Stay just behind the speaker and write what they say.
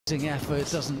effort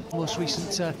doesn't. Most recent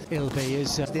Ilbay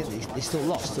is they still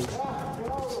lost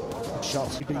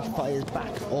shots, but he fires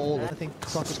back all. I think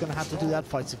Crocker's going to have to do that.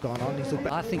 Fights have gone on.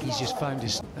 I think he's just found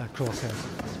his Crocker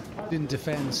in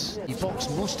defence. He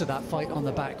boxed most of that fight on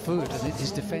the back foot, and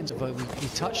his defence, he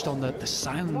touched on the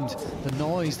sound, the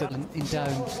noise that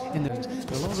down in the.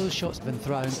 A lot of those shots have been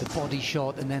thrown, the body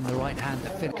shot, and then the right hand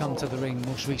that come to the ring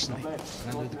most recently.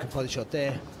 And the body shot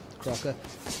there, Crocker.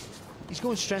 He's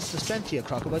going strength to strength here,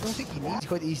 Crocker, but I don't think he needs.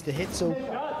 Quite easy to hit, so.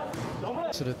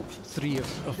 Sort of 3 or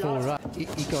 4 rounds.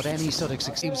 He got any sort of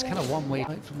success. He was kind of one way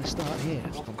right from the start here.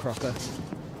 From Crocker.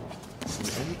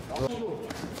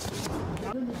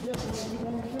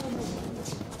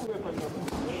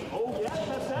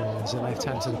 There's a left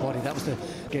hand to the body. That was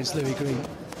against Louis Green.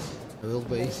 Will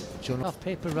be. Off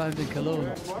paper round in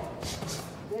Cologne.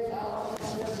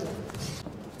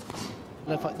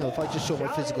 If I just show my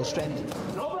physical strength.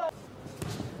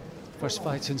 First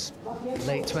fight since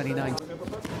late 2019.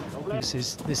 This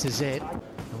is it.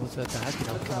 There has been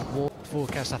a kind of war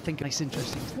forecast. I think nice,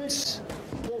 interesting.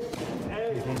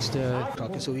 Against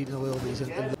Crocker, so even though Ilbay's in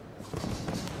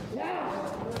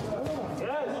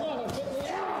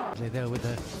there with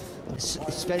the.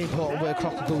 It's very important where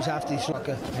Crocker goes after his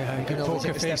Crocker. Yeah, good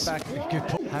poker face. Back.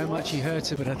 Good how much he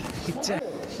hurt him, but he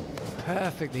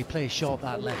perfectly placed shot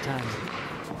that left hand.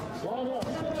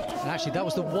 And actually, that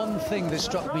was the one thing that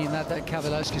struck me in that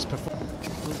Kowalski's performance.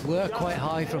 Were quite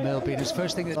high from Ilbay. His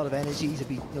first thing, a lot of energy to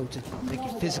be, to make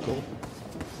it physical.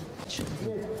 If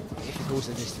it goes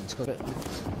the distance, but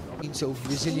been so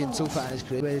resilient so far in his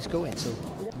career, where it's going. So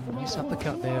nice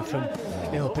uppercut there from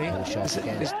Ilbay.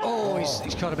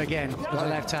 He's caught him again with the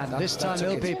left hand. This time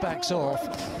Ilbay backs off.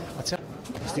 It's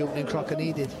the opening Crocker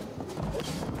needed.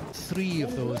 3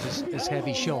 of those as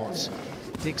heavy shots.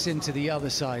 Digs into the other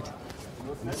side.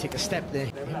 You take a step there.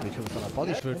 Recover from that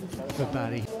body for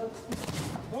Barry.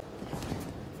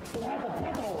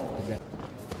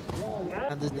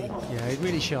 And isn't he? Yeah, it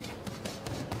really shot.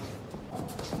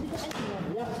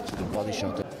 Good body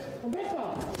shot.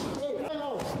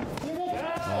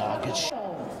 Oh, good shot.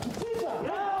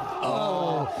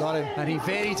 Oh, got him. And he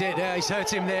varied it. He's hurt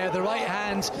him there. The right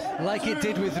hand, like it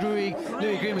did with Louis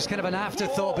Green, was kind of an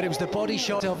afterthought, but it was the body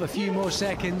shot of a few more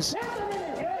seconds.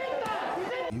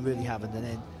 You really haven't, and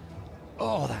then.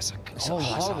 Oh, that's a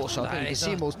horrible shot. You can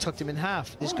see him almost tucked him in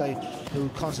half. This guy who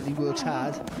constantly works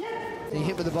hard. He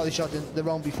hit with the body shot in the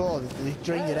round before. They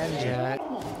drained your energy. Yeah.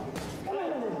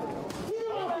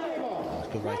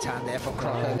 Good right hand there from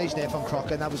Crocker. Nice there from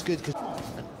Crocker, and that was good because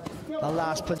the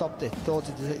last punch stopped it. Thought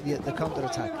the counter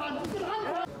attack.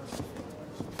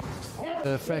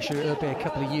 Fresher Ilbay a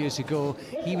couple of years ago,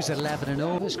 he was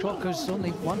 11-0. This Crocker's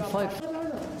only 1 fight.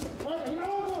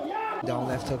 Down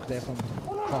left hook there from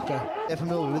Crocker. They're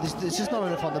familiar with this. There's just not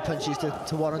enough on the punches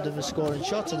to warrant them scoring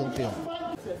shots, I don't feel.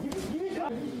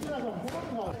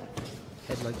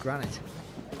 Head like granite.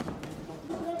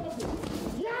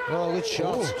 Oh, good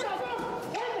shot.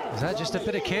 Is that just a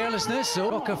bit of carelessness? So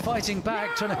Crocker fighting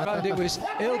back, trying to find it was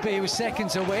Ilbay, who was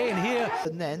seconds away, and here.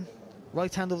 And then,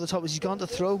 right hand over the top as he's gone to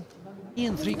throw.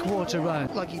 In 3/4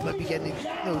 round. Like he might be getting,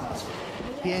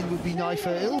 the end would be nice for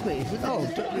Ilbay. Oh,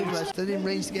 they're in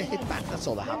range to get hit back, that's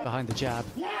all that happened. Behind the jab.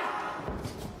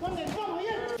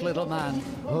 Little man.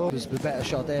 Oh, it was a better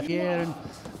shot there. Yeah,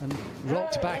 and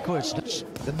rocked backwards.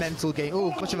 The mental game.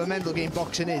 Oh, much of a mental game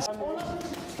boxing is.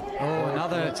 Oh,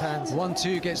 another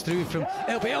 1-2 gets through from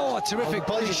Ilbay. Oh, a terrific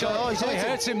body shot. Oh, he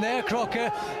hurts him there,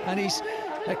 Crocker, and he's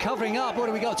covering up. What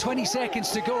do we got? 20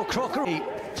 seconds to go. Crocker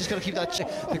just got to keep that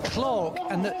the clock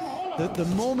and the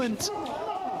moment.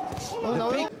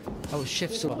 Oh,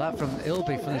 shifts up that from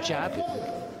Ilbay from the jab.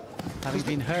 Having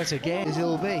been hurt again. Is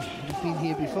Ilbay? He's been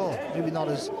here before. Maybe not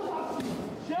as.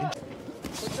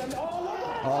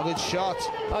 Oh, good shot.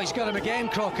 Oh, he's got him again,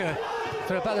 Crocker.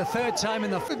 For about the 3rd time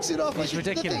in the. Fix it off. He's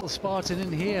ridiculous. Spartan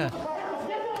in here.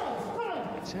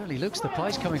 Certainly looks the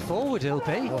price coming forward,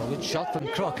 Ilbay. Oh, good shot from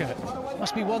Crocker.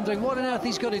 Must be wondering what on earth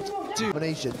he's got to do.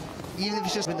 Combination. Even if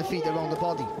it's just with the feet around the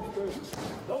body.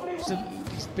 So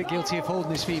he's a bit guilty of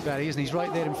holding his feet, Barry, isn't he? He's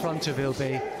right there in front of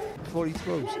Ilbay. Before he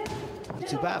throws. Not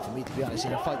too bad for me, to be honest,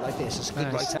 in a fight like this. It's a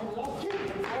good right hand.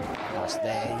 Yes,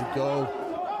 there you go.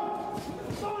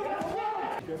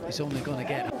 He's only going to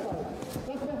get.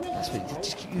 That's what he did,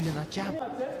 just keep using that jab.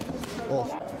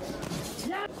 Off.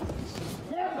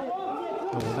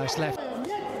 Oh, nice left.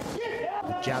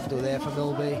 Good jab though there from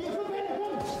Ilbay.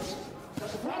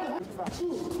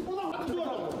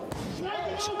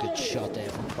 It's a good shot there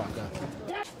from Crocker.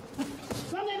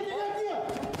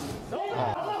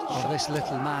 Oh, this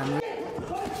little man.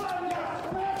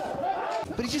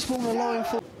 But he just won't allow him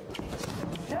for.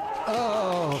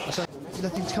 Oh, So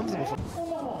nothing's comfortable for him.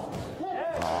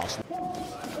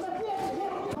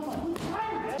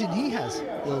 He has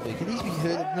Ilbay, and he's been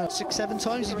hurt 6-7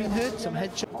 times. He's been hurt. Some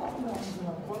head shot,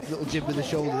 little jib with the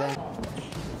shoulder there.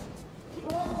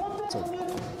 So,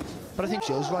 but I think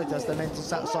Joe's right. That's the mental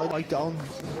side. Right down,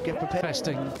 get prepared.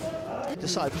 Testing.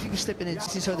 Decide if you can slip in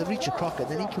inside the reach of Crocker,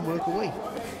 then he can work away.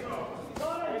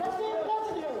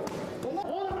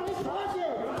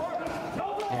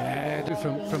 Yeah,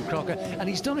 from Crocker, and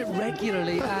he's done it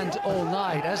regularly and all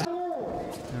night, hasn't he?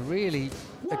 Really,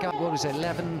 a guy, what was it,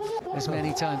 11 as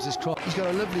many times as Crocker. He's got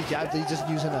a lovely jab that he doesn't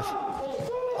use enough.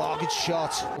 Oh, good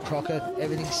shot, Crocker.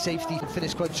 Everything's safety,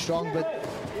 finished quite strong, but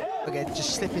again,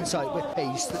 just slip inside with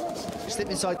pace. Slip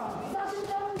inside.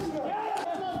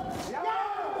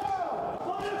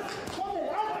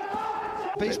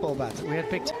 Baseball bat. We had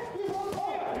big.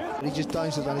 He just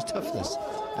dines on his toughness.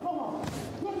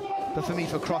 But for me,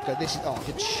 for Crocker, this is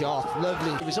good shot,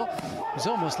 lovely. It was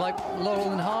almost like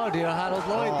Laurel and Hardy or Harold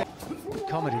Lloyd.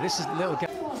 Comedy. This is little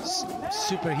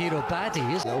superhero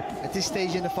baddie, isn't it? At this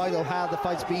stage in the fight, how hard the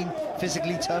fight's been,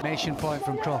 physically tough. Nation point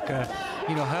from Crocker.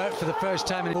 You know, hurt for the first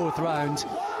time in the 4th round.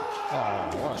 Oh,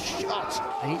 what a shot!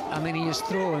 I mean, he is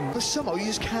throwing. But somehow you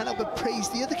just can't help but praise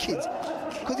the other kid,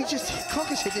 because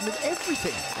Crocker's hit him with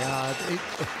everything. Yeah,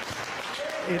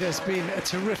 it has been a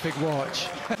terrific watch.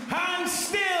 And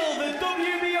still the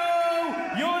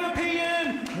WBO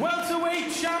European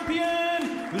welterweight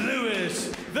champion, Lewis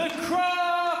the Crocker.